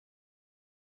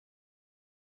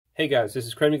Hey guys, this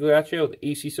is Craig Migliaccio with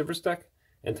acservicetech,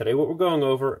 and today what we're going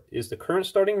over is the current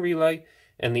starting relay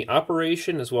and the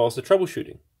operation as well as the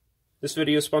troubleshooting. This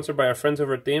video is sponsored by our friends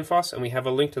over at Danfoss, and we have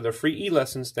a link to their free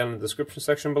eLessons down in the description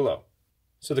section below.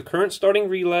 So the current starting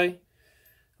relay,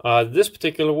 this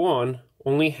particular one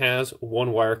only has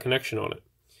one wire connection on it.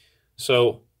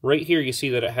 So right here you see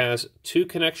that it has two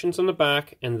connections on the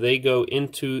back, and they go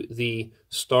into the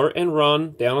start and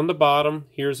run down on the bottom.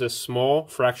 Here's a small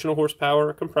fractional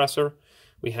horsepower compressor.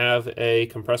 We have a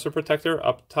compressor protector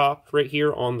up top right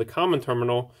here on the common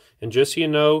terminal, and just so you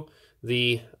know,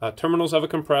 the terminals of a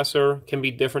compressor can be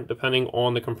different depending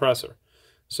on the compressor.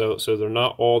 So they're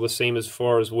not all the same as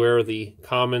far as where the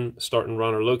common start and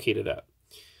run are located at.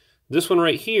 This one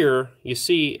right here, you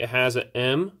see it has an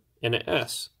M and an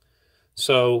S.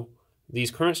 So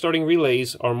these current starting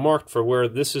relays are marked for where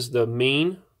this is the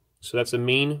main, so that's the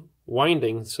main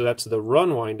winding, so that's the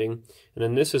run winding, and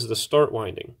then this is the start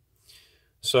winding.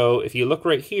 So if you look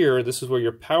right here, this is where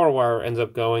your power wire ends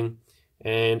up going,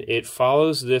 and it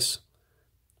follows this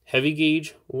heavy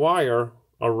gauge wire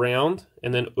around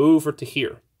and then over to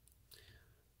here.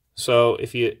 So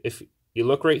if you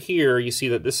look right here, you see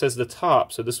that this says the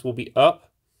top, so this will be up.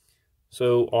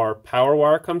 So our power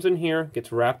wire comes in here,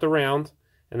 gets wrapped around,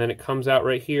 and then it comes out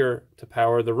right here to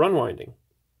power the run winding.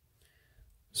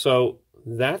 So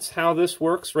that's how this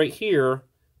works right here,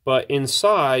 but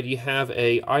inside you have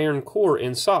a iron core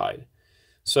inside.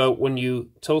 So when you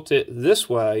tilt it this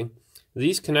way,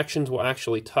 these connections will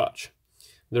actually touch.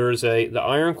 The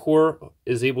iron core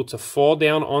is able to fall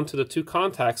down onto the two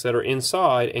contacts that are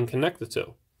inside and connect the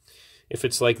two. If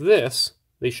it's like this,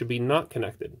 they should be not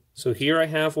connected. So here I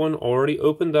have one already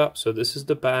opened up, so this is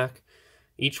the back.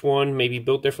 Each one may be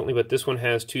built differently, but this one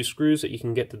has two screws that you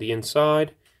can get to the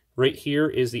inside. Right here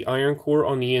is the iron core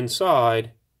on the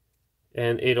inside,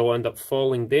 and it'll end up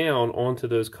falling down onto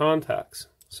those contacts.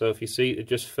 So if you see, it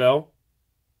just fell.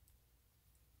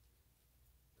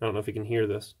 I don't know if you can hear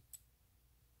this.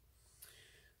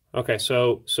 Okay,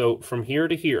 so from here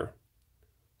to here.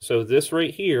 So this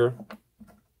right here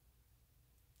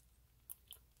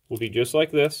will be just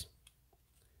like this,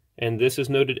 and this is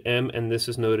noted M and this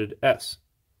is noted S.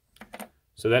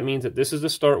 So that means that this is the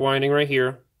start winding right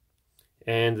here,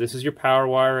 and this is your power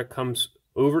wire. It comes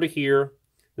over to here.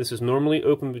 This is normally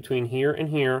open between here and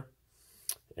here,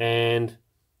 and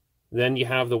then you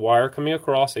have the wire coming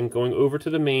across and going over to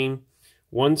the main.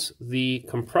 Once the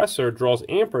compressor draws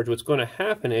amperage, what's going to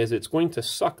happen is it's going to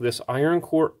suck this iron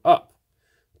core up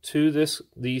to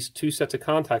these two sets of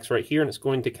contacts right here, and it's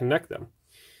going to connect them.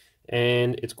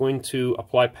 And it's going to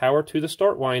apply power to the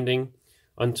start winding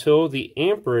until the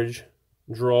amperage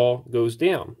draw goes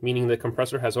down, meaning the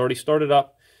compressor has already started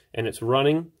up and it's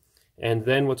running. And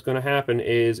then what's going to happen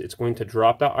is it's going to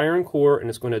drop that iron core and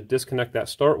it's going to disconnect that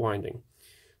start winding.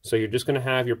 So you're just going to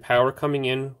have your power coming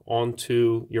in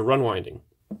onto your run winding.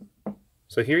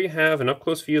 So here you have an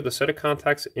up-close view of the set of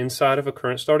contacts inside of a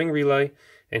current starting relay,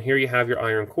 and here you have your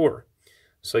iron core.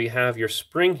 So you have your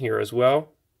spring here as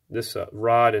well. This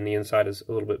rod in the inside is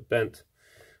a little bit bent.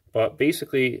 But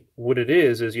basically what it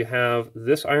is you have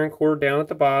this iron core down at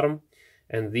the bottom,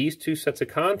 and these two sets of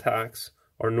contacts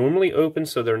are normally open,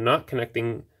 so they're not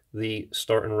connecting the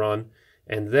start and run.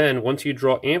 And then once you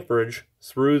draw amperage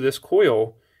through this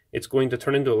coil, it's going to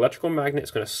turn into an electrical magnet.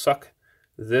 It's going to suck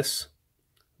this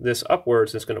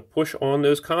upwards, and it's going to push on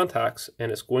those contacts,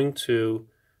 and it's going to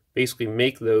basically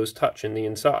make those touch in the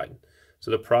inside. So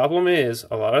the problem is,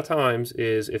 a lot of times,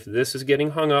 is if this is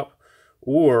getting hung up,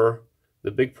 or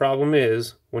the big problem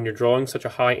is when you're drawing such a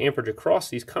high amperage across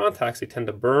these contacts, they tend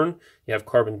to burn. You have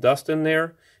carbon dust in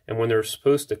there, and when they're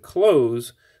supposed to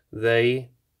close, they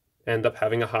end up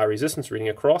having a high resistance reading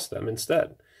across them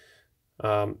instead.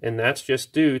 And that's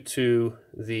just due to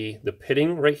the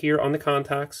pitting right here on the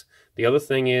contacts. The other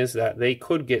thing is that they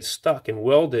could get stuck and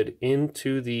welded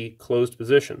into the closed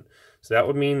position. So that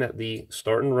would mean that the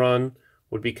start and run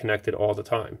would be connected all the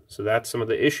time. So that's some of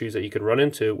the issues that you could run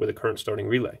into with a current starting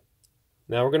relay.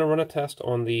 Now we're going to run a test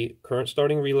on the current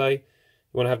starting relay. You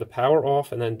want to have the power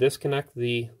off and then disconnect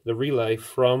the relay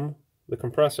from the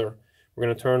compressor. We're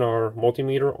going to turn our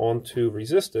multimeter onto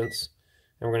resistance,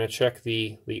 and we're going to check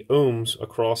the ohms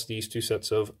across these two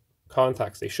sets of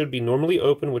contacts. They should be normally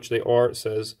open, which they are. It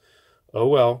says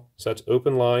OL, so that's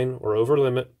open line or over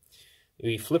limit.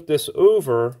 We flip this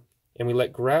over and we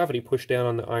let gravity push down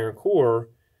on the iron core,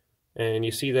 and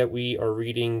you see that we are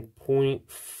reading 0.4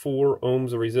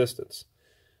 ohms of resistance.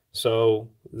 So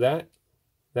that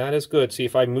is good. See,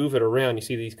 if I move it around, you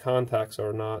see these contacts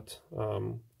are not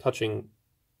touching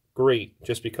great,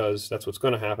 just because that's what's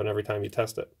going to happen every time you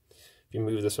test it if you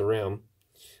move this around.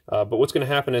 But what's going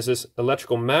to happen is this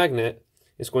electrical magnet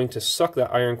is going to suck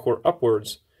that iron core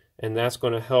upwards, and that's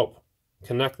going to help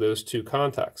connect those two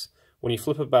contacts. When you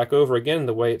flip it back over again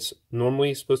the way it's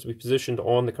normally supposed to be positioned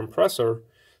on the compressor,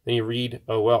 then you read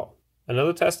OL.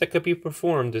 Another test that could be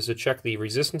performed is to check the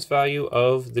resistance value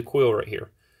of the coil right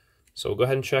here. So we'll go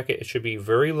ahead and check it. It should be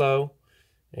very low,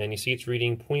 and you see it's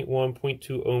reading 0.1,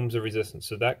 0.2 ohms of resistance.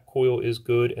 So that coil is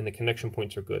good and the connection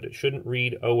points are good. It shouldn't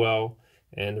read OL,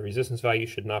 and the resistance value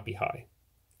should not be high.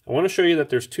 I want to show you that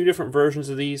there's two different versions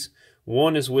of these.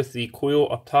 One is with the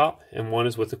coil up top and one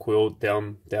is with the coil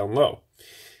down low.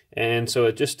 And so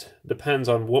it just depends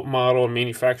on what model and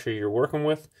manufacturer you're working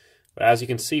with. But as you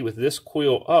can see, with this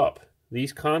coil up,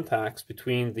 these contacts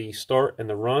between the start and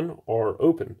the run are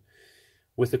open.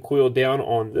 With the coil down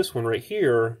on this one right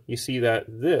here, you see that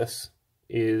this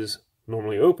is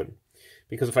normally open.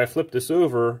 Because if I flip this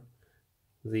over,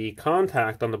 the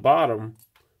contact on the bottom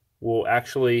will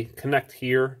actually connect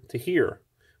here to here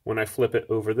when I flip it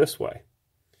over this way.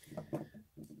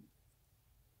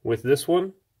 With this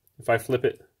one, if I flip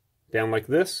it down like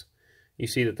this, you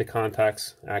see that the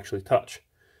contacts actually touch.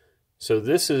 So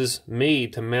this is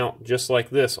made to mount just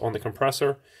like this on the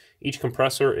compressor. Each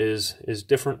compressor is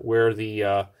different where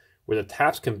the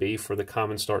taps can be for the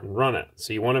common start and run at.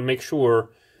 So you want to make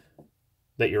sure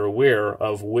that you're aware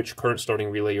of which current starting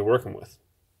relay you're working with.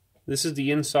 This is the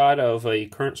inside of a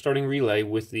current starting relay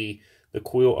with the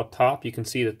coil up top. You can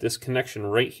see that this connection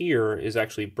right here is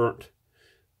actually burnt.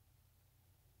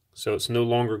 So it's no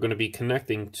longer going to be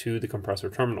connecting to the compressor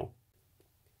terminal.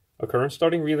 A current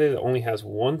starting relay that only has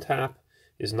one tap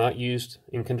is not used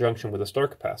in conjunction with a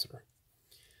start capacitor.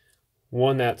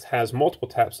 One that has multiple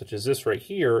taps, such as this right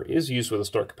here, is used with a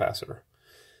start capacitor.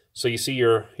 So you see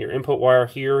your input wire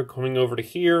here coming over to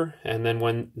here, and then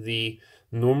when the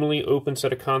normally open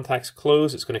set of contacts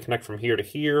close, it's going to connect from here to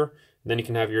here. And then you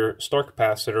can have your start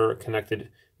capacitor connected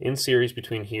in series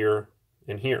between here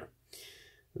and here.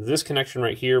 This connection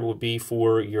right here will be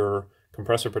for your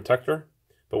compressor protector.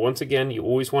 But once again, you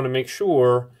always want to make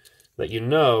sure that you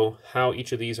know how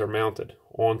each of these are mounted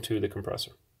onto the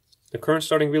compressor. The current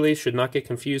starting relays should not get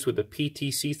confused with the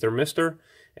PTC Thermistor,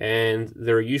 and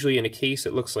they're usually in a case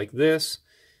that looks like this.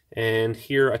 And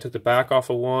here I took the back off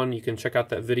of one. You can check out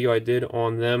that video I did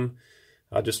on them.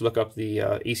 Just look up the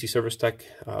acservicetech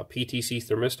PTC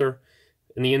Thermistor.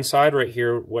 In the inside right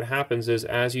here, what happens is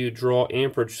as you draw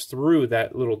amperage through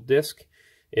that little disc,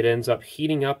 it ends up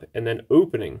heating up and then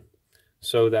opening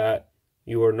so that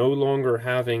you are no longer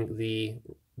having the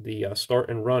start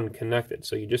and run connected.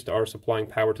 So you just are supplying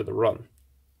power to the run.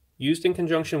 Used in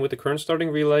conjunction with the current starting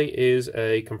relay is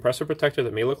a compressor protector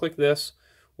that may look like this,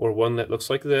 or one that looks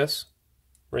like this.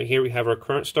 Right here we have our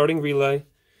current starting relay,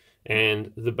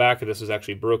 and the back of this is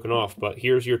actually broken off, but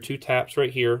here's your two taps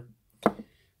right here,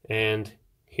 and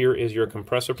here is your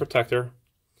compressor protector.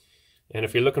 And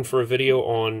if you're looking for a video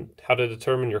on how to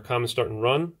determine your common start and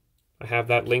run, I have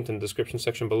that linked in the description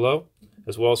section below,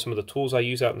 as well as some of the tools I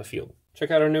use out in the field.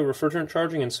 Check out our new refrigerant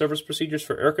charging and service procedures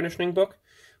for air conditioning book.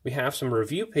 We have some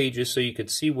review pages so you could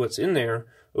see what's in there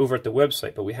over at the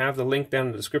website, but we have the link down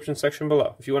in the description section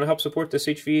below. If you want to help support this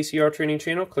HVACR training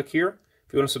channel, click here.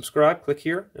 If you want to subscribe, click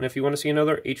here. And if you want to see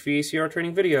another HVACR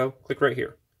training video, click right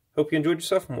here. Hope you enjoyed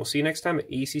yourself, and we'll see you next time at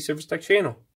AEC Service Tech channel.